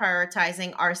and not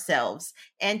prioritizing ourselves,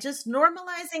 and just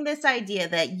normalizing this idea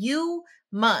that you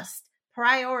must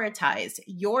prioritize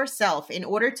yourself in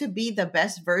order to be the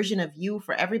best version of you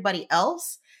for everybody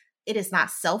else. It is not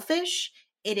selfish.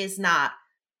 It's not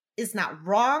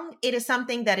wrong. It is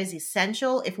something that is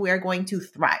essential if we are going to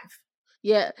thrive.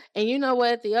 Yeah. And you know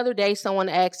what? The other day, someone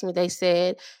asked me, they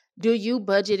said, do you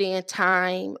budget in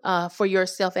time for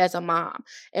yourself as a mom?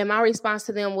 And my response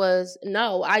to them was,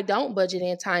 no, I don't budget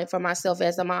in time for myself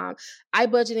as a mom. I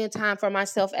budget in time for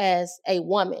myself as a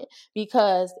woman,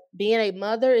 because being a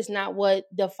mother is not what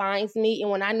defines me. And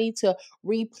when I need to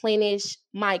replenish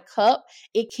my cup,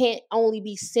 it can't only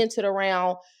be centered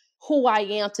around who I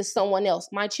am to someone else,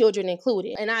 my children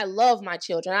included. And I love my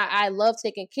children. I love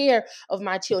taking care of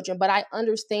my children, but I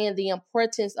understand the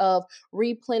importance of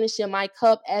replenishing my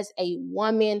cup as a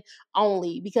woman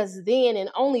only, because then and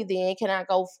only then can I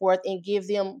go forth and give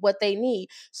them what they need.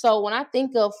 So when I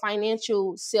think of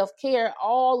financial self-care,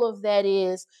 all of that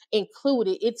is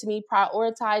included. It's me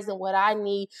prioritizing what I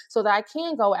need so that I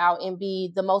can go out and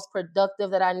be the most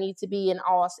productive that I need to be in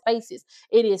all spaces.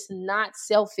 It is not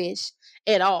selfish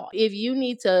at all. If you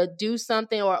need to do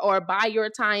something or buy your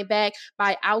time back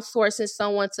by outsourcing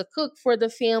someone to cook for the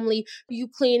family, you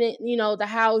clean it, the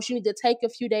house, you need to take a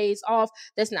few days off.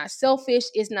 That's not selfish.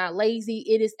 It's not lazy.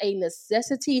 It is a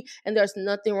necessity. And there's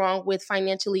nothing wrong with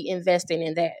financially investing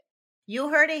in that. You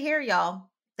heard it here, y'all.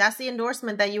 That's the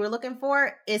endorsement that you were looking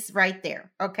for. It's right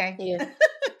there. Okay. Yeah.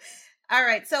 All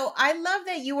right. So I love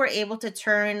that you were able to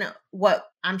turn what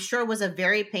I'm sure was a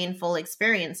very painful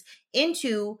experience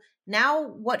into now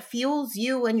what fuels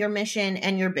you and your mission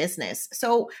and your business.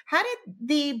 So how did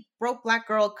the Broke Black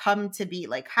Girl come to be?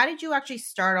 How did you actually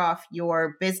start off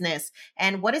your business,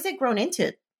 and what has it grown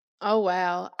into? Oh,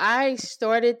 wow. I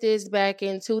started this back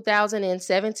in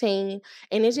 2017,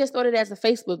 and it just started as a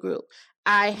Facebook group.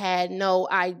 I had no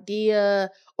idea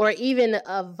or even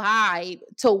a vibe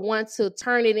to want to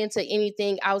turn it into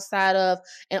anything outside of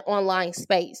an online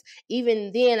space.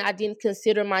 Even then, I didn't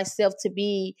consider myself to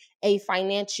be a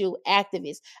financial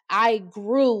activist. I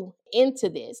grew into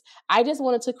this. I just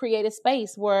wanted to create a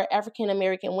space where African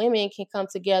American women can come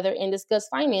together and discuss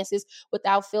finances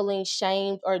without feeling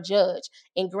shamed or judged.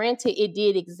 And granted, it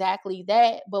did exactly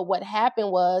that. But what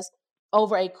happened was,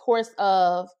 over a course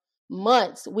of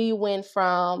months, we went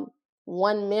from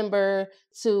one member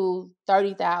to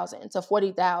 30,000 to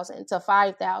 40,000 to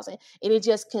 5,000. And it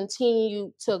just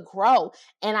continued to grow.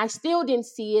 And I still didn't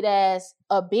see it as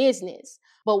a business.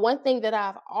 But one thing that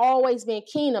I've always been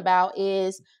keen about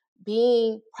is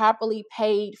being properly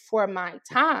paid for my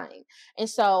time. And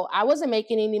so I wasn't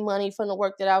making any money from the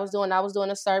work that I was doing. I was doing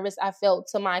a service I felt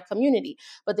to my community.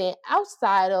 But then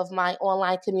outside of my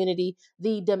online community,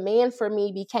 the demand for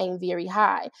me became very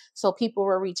high. So people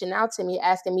were reaching out to me,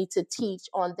 asking me to teach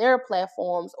on their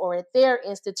platforms or at their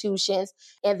institutions.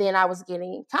 And then I was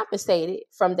getting compensated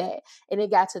from that. And it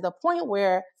got to the point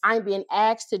where I'm being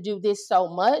asked to do this so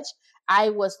much, I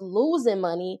was losing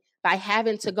money by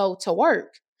having to go to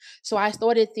work. So I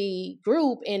started the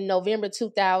group in November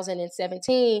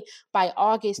 2017. By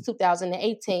August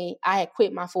 2018, I had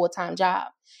quit my full-time job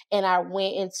and I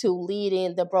went into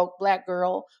leading the Broke Black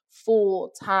Girl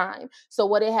full time. So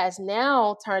what it has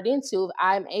now turned into,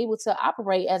 I'm able to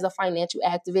operate as a financial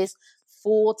activist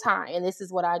full time. And this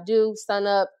is what I do, sun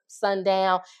up,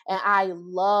 sundown. And I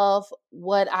love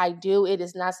what I do. It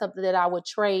is not something that I would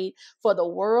trade for the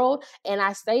world. And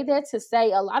I say that to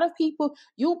say a lot of people,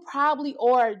 you probably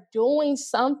are doing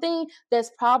something that's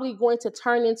probably going to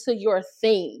turn into your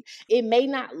thing. It may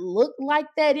not look like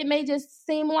that. It may just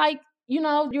seem like,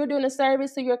 you're doing a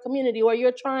service to your community or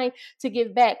you're trying to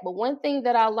give back. But one thing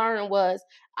that I learned was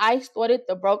I started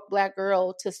the Broke Black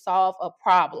Girl to solve a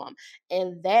problem.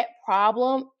 And that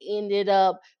problem ended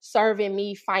up serving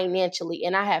me financially.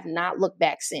 And I have not looked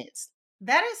back since.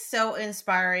 That is so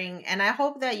inspiring. And I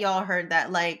hope that y'all heard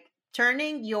that. Like,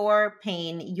 turning your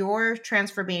pain, your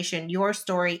transformation, your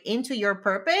story into your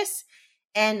purpose,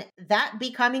 and that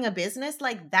becoming a business,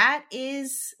 like that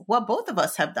is what both of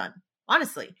us have done,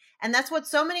 honestly. And that's what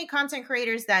so many content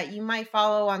creators that you might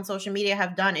follow on social media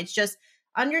have done. It's just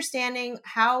understanding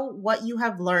how what you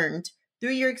have learned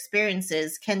through your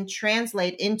experiences can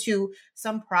translate into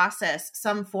some process,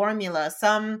 some formula,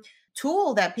 some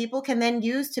tool that people can then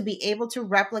use to be able to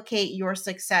replicate your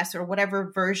success or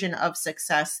whatever version of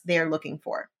success they're looking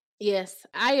for. Yes,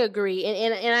 I agree.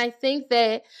 And I think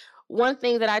that one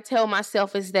thing that I tell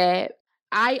myself is that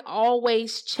I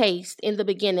always chased in the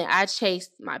beginning, I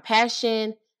chased my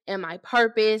passion and my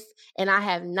purpose, and I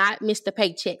have not missed a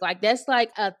paycheck. Like that's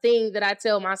like a thing that I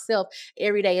tell myself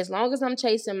every day. As long as I'm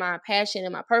chasing my passion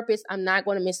and my purpose, I'm not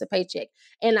going to miss a paycheck.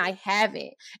 And I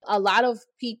haven't. A lot of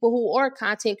people who are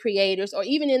content creators or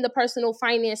even in the personal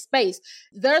finance space,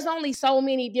 there's only so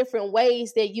many different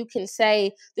ways that you can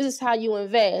say, this is how you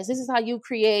invest. This is how you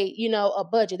create, a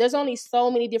budget. There's only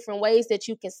so many different ways that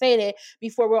you can say that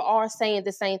before we're all saying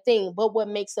the same thing. But what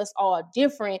makes us all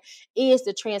different is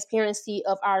the transparency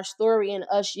of our story and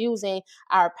us using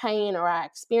our pain or our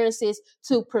experiences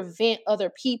to prevent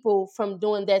other people from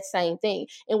doing that same thing.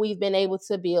 And we've been able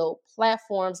to build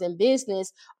platforms and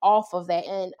business off of that.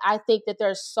 And I think that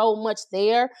there's so much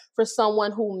there for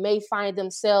someone who may find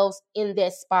themselves in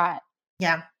that spot.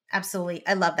 Yeah, absolutely.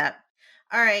 I love that.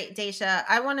 All right, Daisha,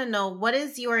 I want to know, what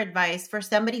is your advice for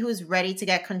somebody who's ready to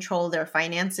get control of their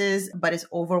finances, but is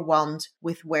overwhelmed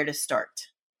with where to start?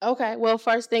 Okay, well,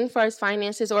 first thing first,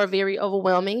 finances are very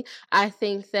overwhelming. I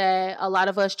think that a lot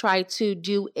of us try to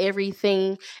do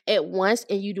everything at once,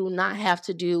 and you do not have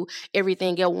to do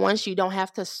everything at once. You don't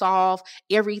have to solve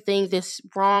everything that's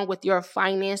wrong with your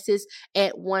finances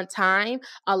at one time.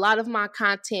 A lot of my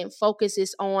content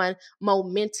focuses on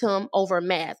momentum over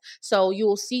math. So you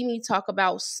will see me talk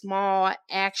about small,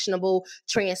 actionable,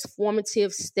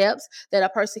 transformative steps that a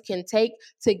person can take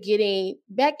to getting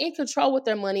back in control with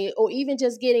their money or even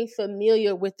just getting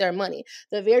familiar with their money.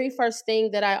 The very first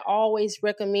thing that I always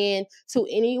recommend to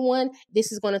anyone,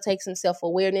 this is going to take some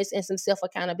self-awareness and some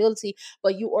self-accountability,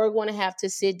 but you are going to have to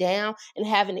sit down and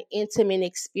have an intimate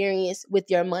experience with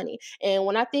your money. And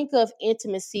when I think of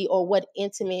intimacy or what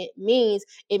intimate means,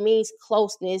 it means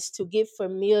closeness, to get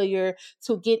familiar,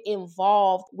 to get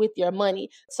involved with your money.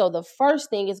 So the first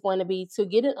thing is going to be to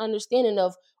get an understanding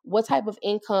of What type of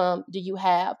income do you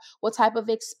have? What type of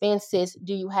expenses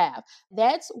do you have?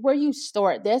 That's where you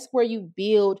start. That's where you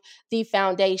build the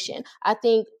foundation. I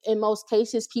think in most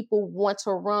cases, people want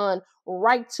to run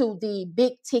right to the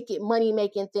big ticket money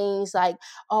making things like,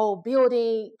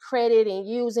 building credit and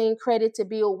using credit to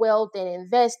build wealth and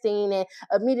investing and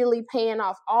immediately paying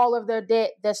off all of their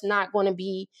debt. That's not going to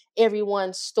be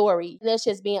everyone's story. That's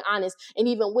just being honest. And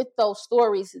even with those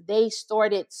stories, they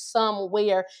started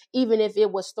somewhere, even if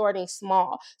it was starting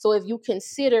small. So if you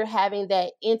consider having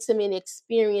that intimate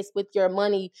experience with your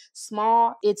money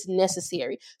small, it's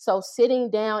necessary. So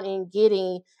sitting down and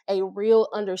getting a real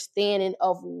understanding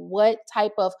of what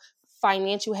type of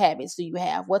financial habits do you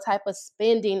have? What type of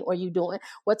spending are you doing?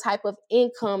 What type of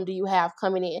income do you have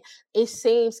coming in? It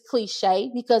seems cliche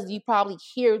because you probably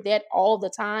hear that all the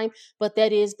time, but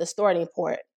that is the starting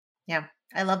point. Yeah,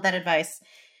 I love that advice.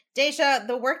 Daisha,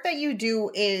 the work that you do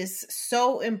is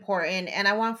so important, and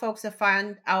I want folks to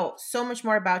find out so much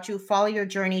more about you, follow your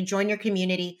journey, join your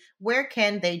community. Where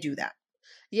can they do that?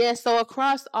 Yes, so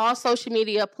across all social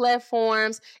media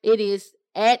platforms, it is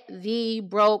at The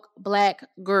Broke Black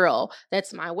Girl.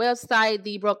 That's my website,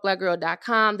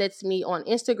 thebrokeblackgirl.com. That's me on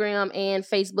Instagram and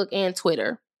Facebook and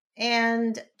Twitter.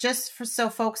 And just so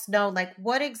folks know, like,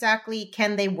 what exactly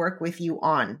can they work with you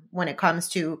on when it comes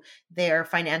to their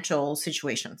financial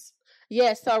situations?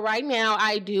 Yes, so right now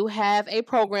I do have a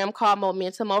program called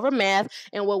Momentum Over Math,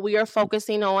 and what we are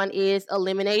focusing on is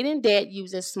eliminating debt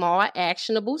using small,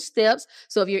 actionable steps.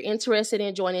 So if you're interested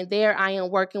in joining there, I am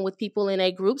working with people in a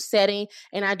group setting,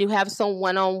 and I do have some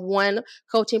one-on-one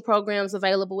coaching programs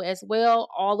available as well.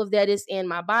 All of that is in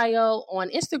my bio on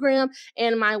Instagram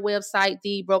and my website,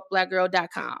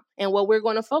 thebrokeblackgirl.com. And what we're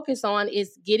going to focus on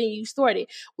is getting you started.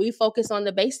 We focus on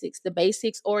the basics. The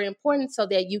basics are important so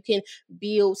that you can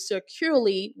build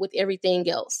securely with everything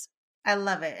else. I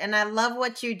love it. And I love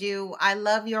what you do. I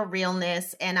love your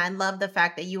realness. And I love the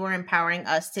fact that you are empowering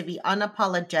us to be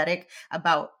unapologetic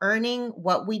about earning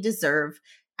what we deserve,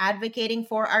 advocating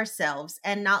for ourselves,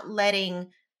 and not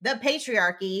letting the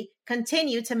patriarchy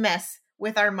continue to mess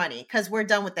with our money, because we're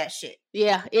done with that shit.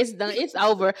 Yeah, it's done. It's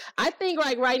over. I think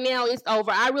like right now it's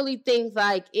over. I really think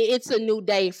like it's a new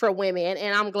day for women,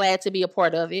 and I'm glad to be a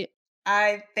part of it.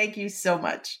 I thank you so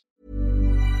much.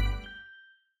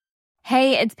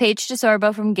 Hey, it's Paige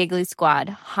DeSorbo from Giggly Squad.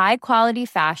 High quality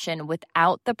fashion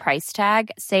without the price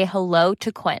tag. Say hello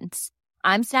to Quince.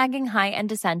 I'm snagging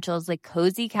high-end essentials like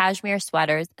cozy cashmere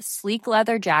sweaters, sleek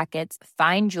leather jackets,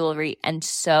 fine jewelry, and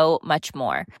so much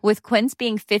more. With Quince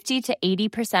being 50 to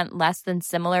 80% less than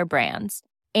similar brands.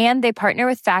 And they partner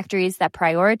with factories that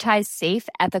prioritize safe,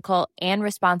 ethical, and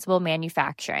responsible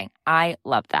manufacturing. I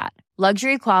love that.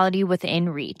 Luxury quality within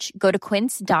reach. Go to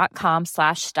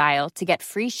quince.com/style to get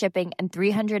free shipping and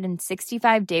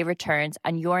 365-day returns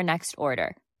on your next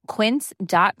order.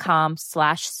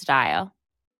 Quince.com/style.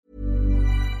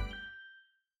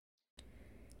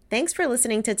 Thanks for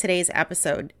listening to today's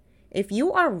episode. If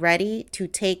you are ready to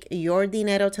take your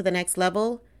dinero to the next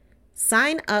level,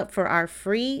 sign up for our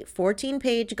free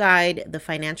 14-page guide, The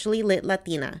Financially Lit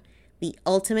Latina, the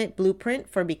ultimate blueprint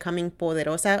for becoming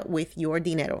poderosa with your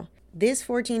dinero. This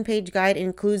 14-page guide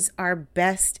includes our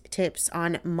best tips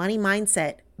on money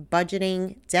mindset,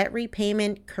 budgeting, debt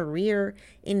repayment, career,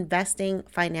 investing,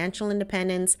 financial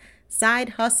independence, side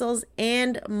hustles,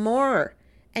 and more.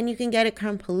 And you can get it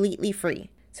completely free.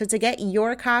 So to get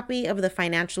your copy of the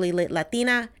Financially Lit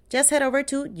Latina, just head over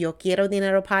to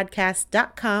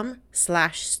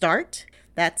YoQuieroDineroPodcast.com/start.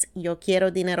 That's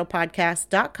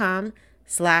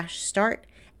YoQuieroDineroPodcast.com/start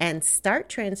and start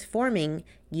transforming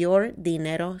your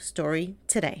dinero story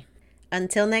today.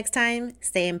 Until next time,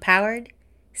 stay empowered,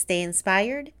 stay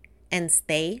inspired, and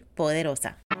stay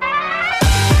poderosa.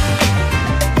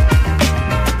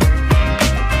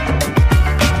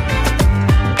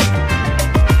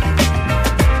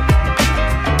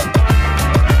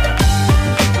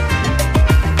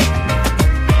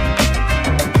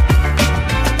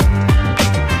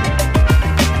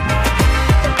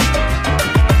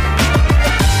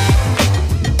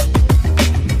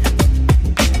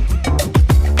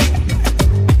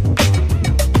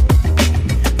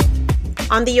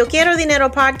 On the Yo Quiero Dinero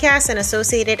podcast and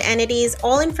associated entities,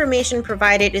 all information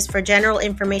provided is for general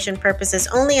information purposes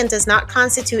only and does not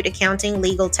constitute accounting,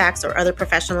 legal, tax, or other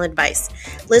professional advice.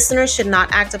 Listeners should not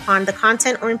act upon the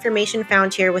content or information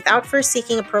found here without first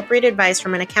seeking appropriate advice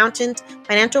from an accountant,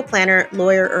 financial planner,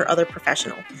 lawyer, or other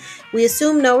professional. We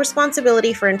assume no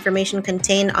responsibility for information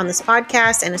contained on this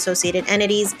podcast and associated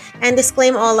entities and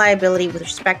disclaim all liability with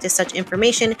respect to such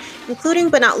information, including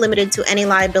but not limited to any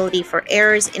liability for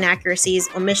errors, inaccuracies,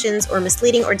 omissions, or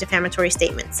misleading or defamatory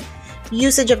statements.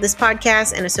 Usage of this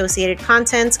podcast and associated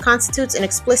contents constitutes an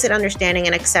explicit understanding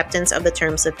and acceptance of the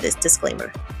terms of this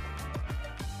disclaimer.